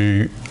you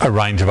to a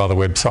range of other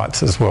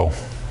websites as well.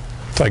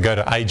 So go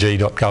to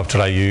ag.gov.au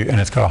and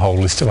it's got a whole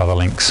list of other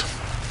links.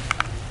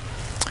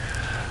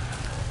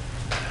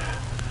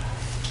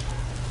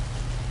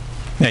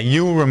 Now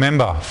you'll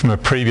remember from a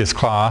previous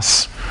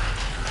class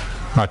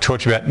when I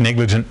taught you about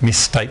negligent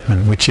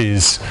misstatement, which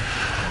is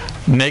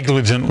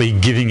negligently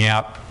giving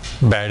out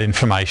bad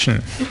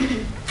information.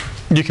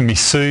 You can be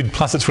sued,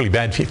 plus it's really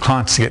bad for your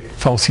clients to get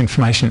false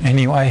information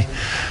anyway.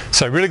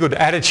 So a really good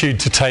attitude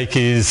to take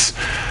is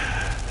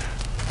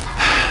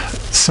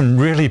some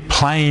really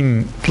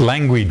plain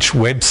language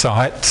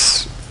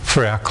websites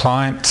for our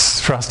clients,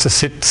 for us to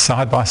sit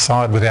side by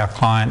side with our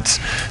clients,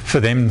 for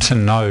them to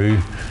know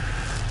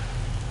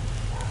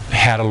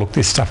how to look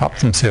this stuff up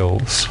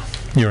themselves.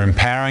 You're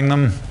empowering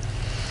them.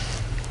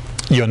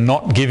 You're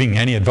not giving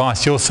any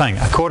advice. You're saying,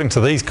 according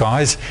to these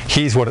guys,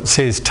 here's what it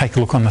says. Take a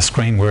look on the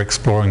screen. We're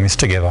exploring this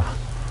together.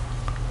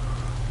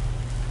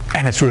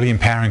 And it's really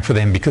empowering for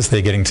them because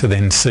they're getting to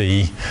then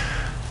see,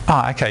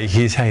 okay,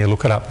 here's how you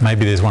look it up.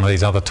 Maybe there's one of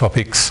these other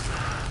topics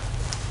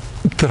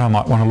that I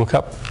might want to look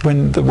up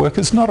when the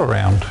worker's not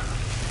around,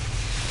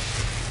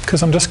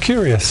 because I'm just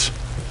curious.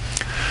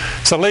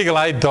 So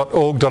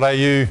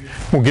legalaid.org.au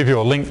will give you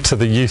a link to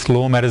the Youth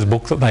Law Matters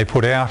book that they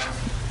put out.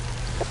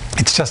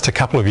 It's just a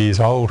couple of years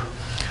old,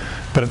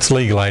 but it's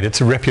Legal Aid. It's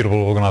a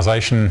reputable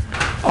organisation.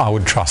 I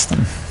would trust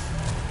them.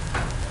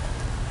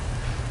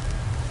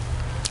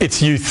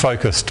 It's youth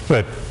focused,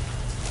 but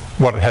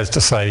what it has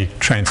to say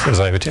transfers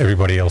over to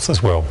everybody else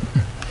as well.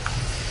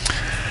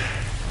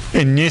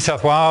 In New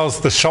South Wales,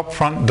 the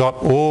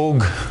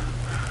shopfront.org,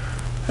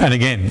 and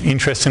again,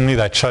 interestingly,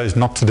 they chose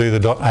not to do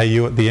the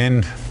 .au at the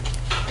end.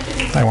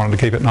 They wanted to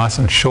keep it nice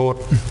and short.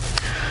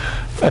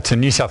 It's a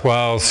New South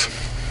Wales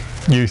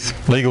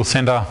Youth Legal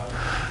Centre,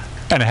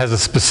 and it has a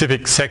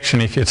specific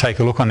section, if you take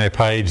a look on their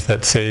page,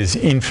 that says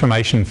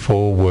information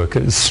for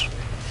workers.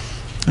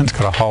 And it's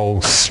got a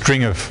whole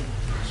string of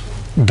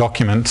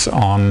documents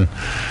on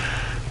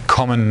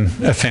common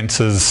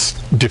offences,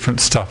 different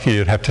stuff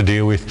you'd have to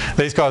deal with.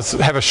 These guys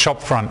have a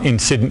shop front in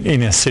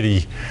inner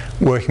city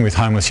working with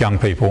homeless young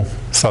people,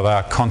 so they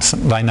are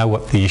they know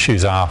what the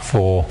issues are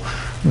for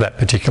that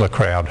particular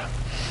crowd.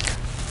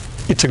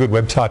 It's a good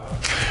website.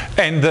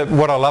 And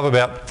what I love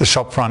about the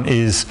shop front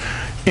is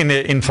in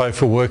their info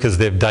for workers,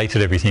 they've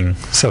dated everything.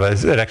 So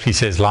it actually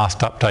says last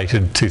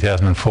updated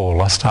 2004,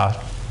 last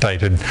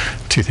updated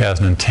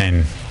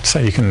 2010. So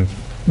you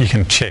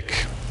can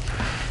check.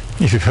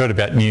 If you've heard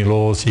about new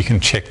laws, you can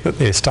check that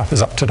their stuff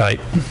is up to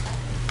date.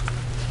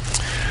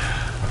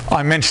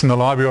 I mentioned the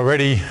library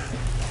already.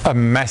 A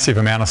massive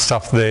amount of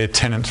stuff there,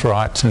 tenants'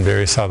 rights and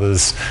various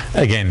others.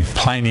 Again,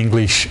 plain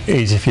English,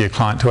 easy for your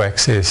client to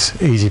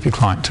access, easy for your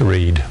client to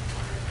read.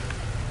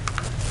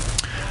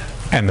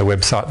 And the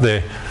website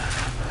there.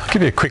 I'll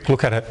give you a quick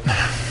look at it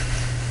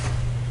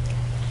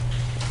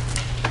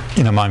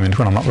in a moment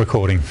when I'm not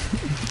recording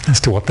as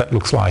to what that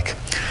looks like.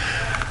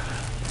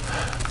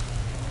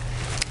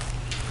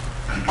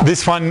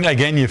 This one,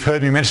 again, you've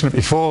heard me mention it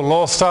before,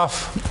 law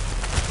stuff.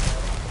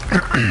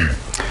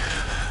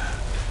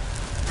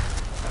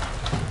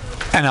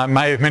 And I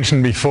may have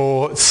mentioned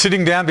before,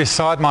 sitting down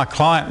beside my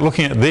client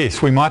looking at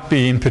this, we might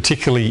be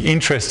particularly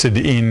interested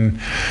in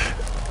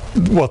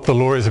what the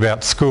law is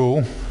about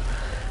school,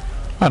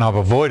 and I've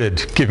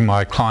avoided giving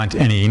my client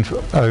any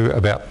info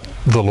about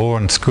the law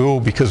and school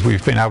because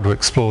we've been able to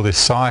explore this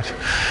site.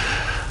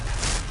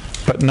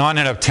 But 9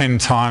 out of 10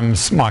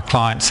 times my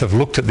clients have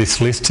looked at this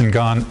list and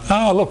gone,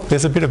 oh look,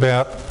 there's a bit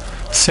about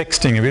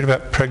sexting, a bit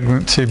about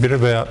pregnancy, a bit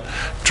about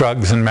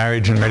drugs and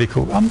marriage and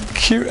medical. I'm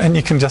curious, and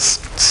you can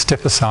just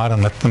step aside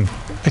and let them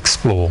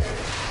explore.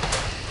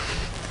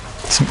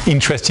 Some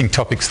interesting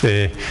topics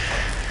there,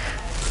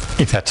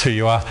 if that's who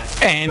you are,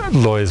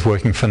 and lawyers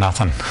working for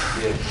nothing.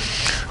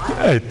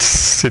 Yeah.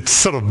 It's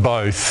sort of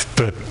both,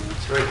 but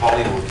it's very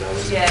Hollywood though,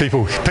 isn't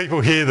it? People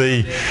hear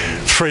the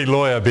free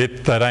lawyer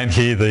bit, they don't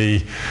hear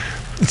the,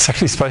 it's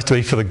actually supposed to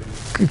be for the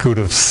good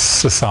of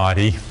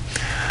society.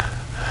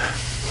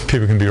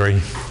 People can be very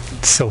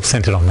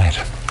self-centred on that.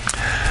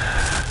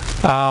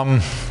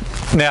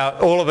 Now,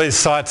 all of these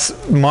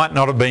sites might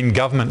not have been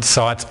government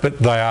sites, but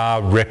they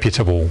are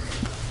reputable.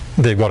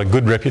 They've got a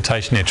good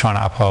reputation they're trying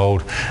to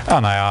uphold,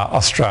 and they are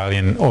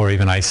Australian or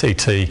even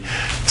ACT.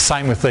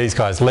 Same with these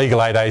guys.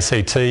 Legal Aid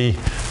ACT,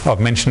 I've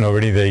mentioned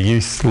already their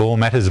Youth Law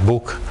Matters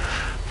book,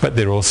 but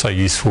they're also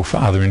useful for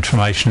other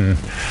information,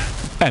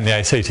 and the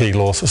ACT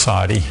Law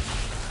Society.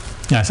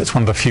 Yes, it's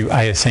one of the few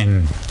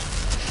ASN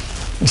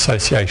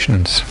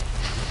associations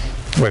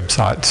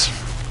websites.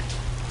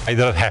 That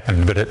it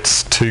happened, but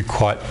it's two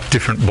quite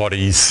different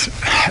bodies.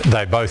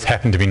 They both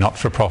happen to be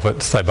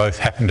not-for-profits, they both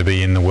happen to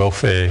be in the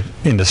welfare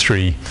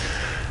industry,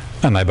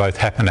 and they both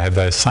happen to have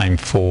those same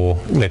 4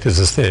 letters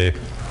as their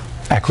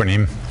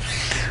acronym,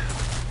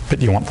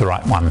 but you want the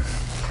right one.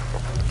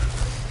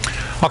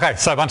 Okay,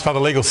 so a bunch of other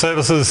legal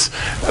services,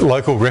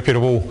 local,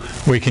 reputable,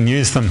 we can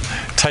use them.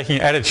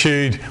 Taking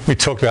attitude, we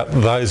talked about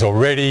those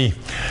already.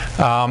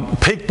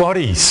 Peak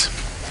bodies.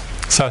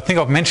 So I think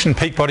I've mentioned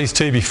peak bodies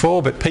to you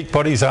before, but peak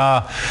bodies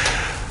are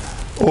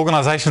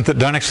organisations that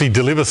don't actually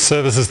deliver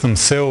services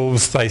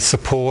themselves, they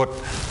support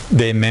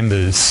their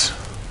members.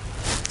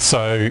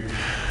 So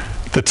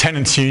the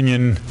Tenants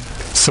Union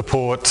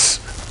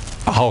supports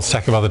a whole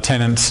stack of other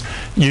tenants,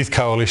 Youth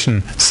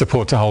Coalition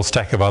supports a whole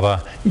stack of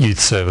other youth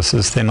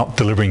services. They're not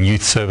delivering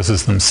youth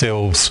services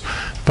themselves,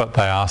 but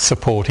they are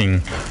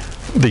supporting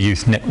the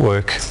youth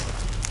network.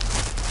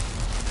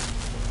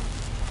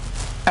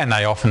 And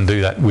they often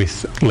do that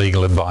with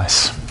legal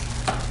advice.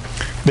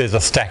 There's a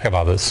stack of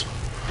others.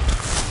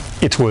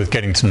 It's worth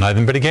getting to know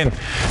them. But again,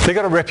 they've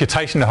got a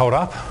reputation to hold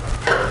up.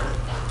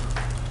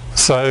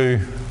 So,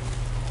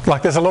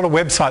 like there's a lot of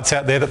websites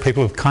out there that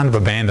people have kind of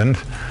abandoned.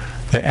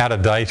 They're out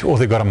of date or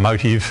they've got a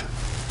motive.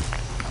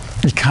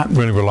 You can't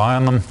really rely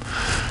on them.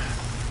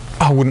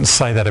 I wouldn't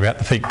say that about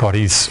the peak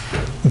bodies.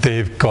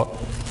 They've got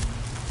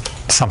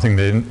something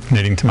they're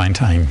needing to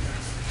maintain.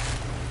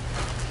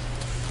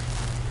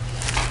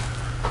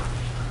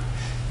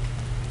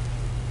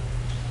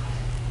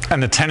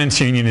 And the Tenants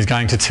Union is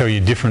going to tell you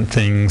different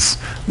things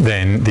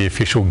than the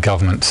official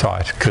government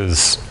site,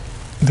 because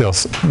there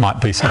might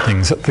be some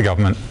things that the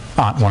government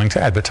aren't wanting to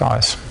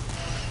advertise,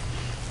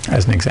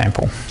 as an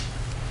example.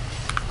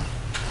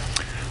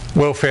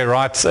 Welfare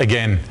rights,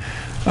 again,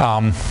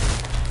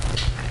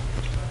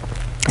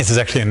 this is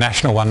actually a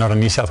national one, not a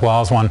New South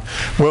Wales one.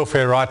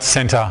 Welfare Rights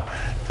Centre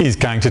is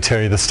going to tell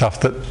you the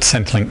stuff that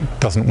Centrelink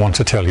doesn't want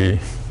to tell you,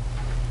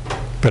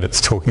 but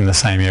it's talking the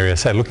same area.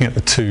 So looking at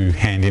the two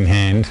hand in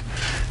hand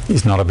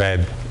is not a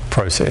bad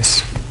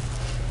process.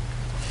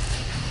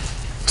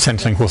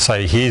 Centrelink will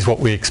say, here's what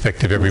we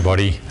expect of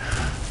everybody.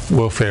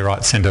 Welfare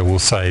Rights Centre will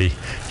say,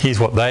 here's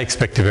what they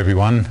expect of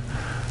everyone,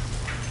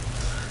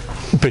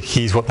 but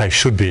here's what they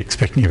should be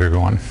expecting of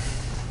everyone.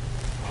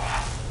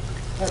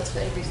 That's for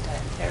every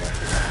state and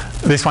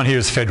territory. This one here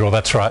is federal,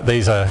 that's right.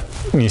 These are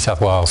New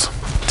South Wales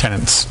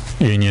Tenants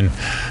Union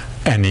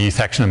and the Youth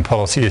Action and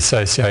Policy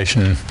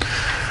Association.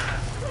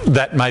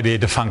 That may be a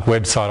defunct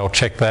website, I'll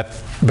check that,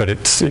 but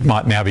it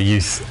might now be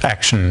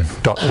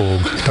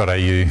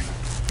youthaction.org.au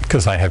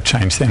because they have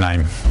changed their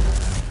name.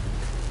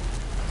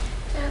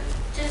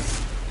 Does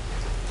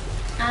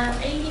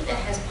anything that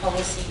has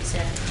policies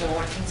and law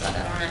and things like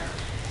that on it,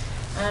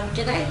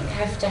 do they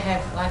have to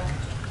have like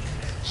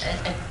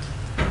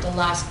the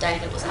last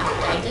date it was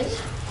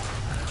updated?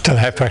 Do they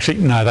have to actually?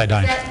 No, they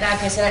don't.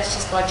 Okay, so that's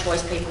just by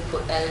choice people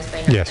put that as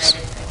being updated? Yes.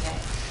 Okay.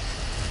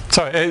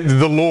 So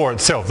the law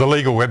itself, the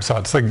legal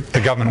websites,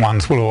 the government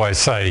ones will always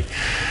say,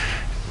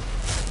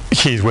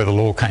 here's where the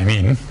law came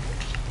in,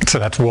 so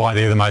that's why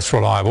they're the most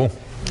reliable.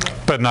 Yeah.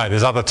 But no,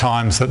 there's other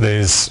times that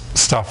there's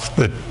stuff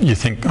that you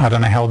think, I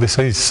don't know how old this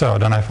is, so I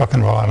don't know if I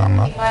can rely on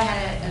that. If I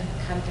had a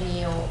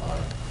company or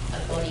a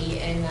body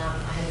and I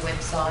had a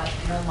website,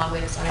 and on my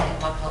website I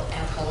had our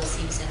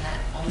policies and that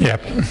on there,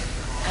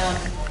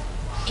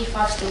 if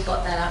I've still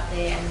got that up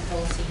there and the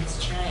policy has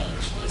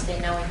changed, is there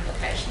no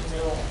implications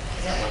at all?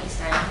 Is that what you're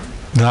saying?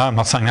 No, I'm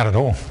not saying that at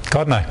all.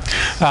 God, no.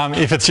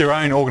 If it's your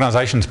own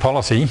organisation's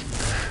policy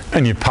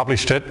and you've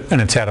published it and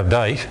it's out of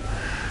date,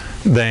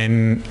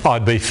 then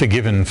I'd be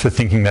forgiven for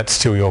thinking that's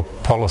still your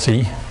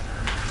policy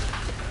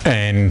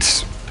and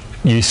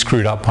you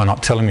screwed up by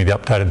not telling me the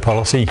updated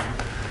policy.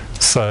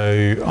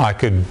 So I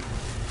could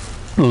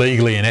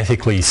legally and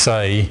ethically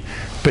say,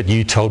 but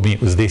you told me it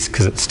was this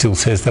because it still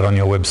says that on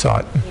your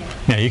website. Yeah.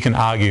 Now you can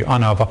argue, I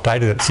know I've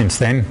updated it since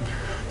then.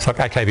 It's like,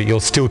 okay, but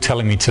you're still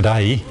telling me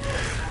today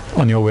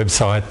on your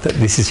website that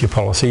this is your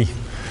policy.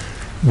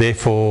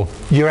 Therefore,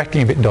 you're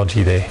acting a bit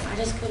dodgy there. I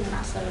just couldn't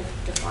sort of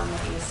define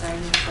what you were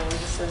saying before. You're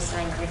just sort of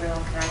saying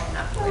everyone can open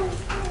up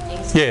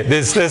things. Yeah,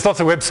 there's lots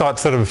of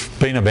websites that have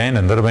been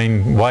abandoned, that have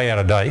been way out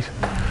of date.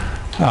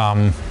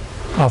 I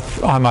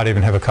might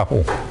even have a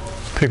couple.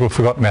 People have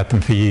forgotten about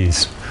them for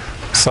years.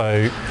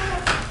 So,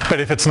 but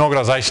if it's an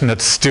organisation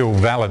that's still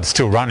valid,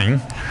 still running,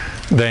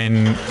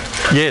 then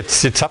yeah,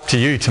 it's up to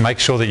you to make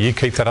sure that you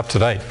keep that up to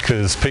date,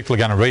 because people are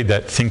going to read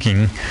that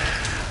thinking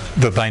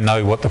that they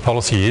know what the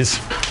policy is,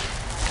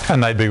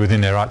 and they'd be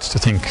within their rights to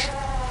think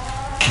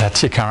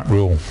that's your current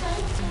rule.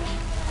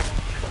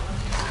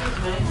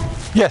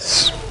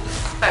 Yes?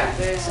 back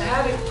there, so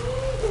how did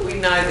we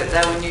know that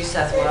they were New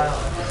South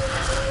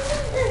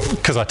Wales?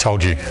 Because I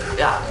told you.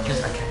 Yeah,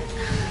 okay.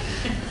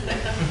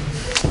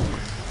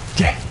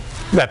 Yeah,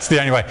 that's the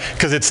only way,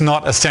 because it's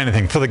not a standard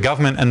thing. For the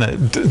government and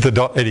the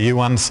 .edu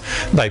ones,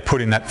 they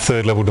put in that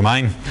third level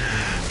domain.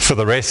 For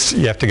the rest,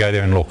 you have to go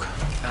there and look.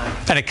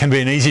 And it can be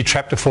an easy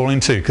trap to fall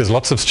into, because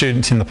lots of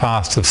students in the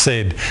past have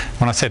said,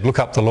 when I said look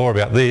up the law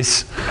about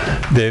this,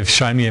 they've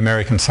shown me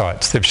American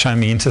sites, they've shown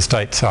me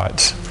interstate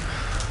sites.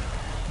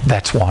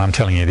 That's why I'm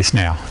telling you this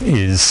now,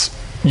 is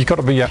you've got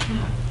to be...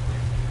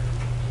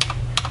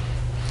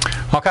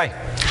 Okay,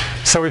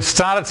 so we've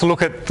started to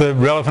look at the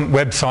relevant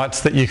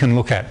websites that you can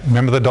look at.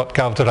 Remember the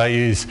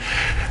 .gov.au's.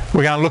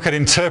 We're going to look at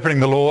interpreting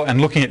the law and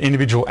looking at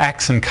individual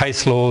acts and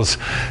case laws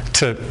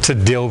to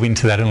delve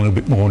into that in a little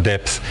bit more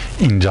depth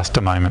in just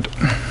a moment.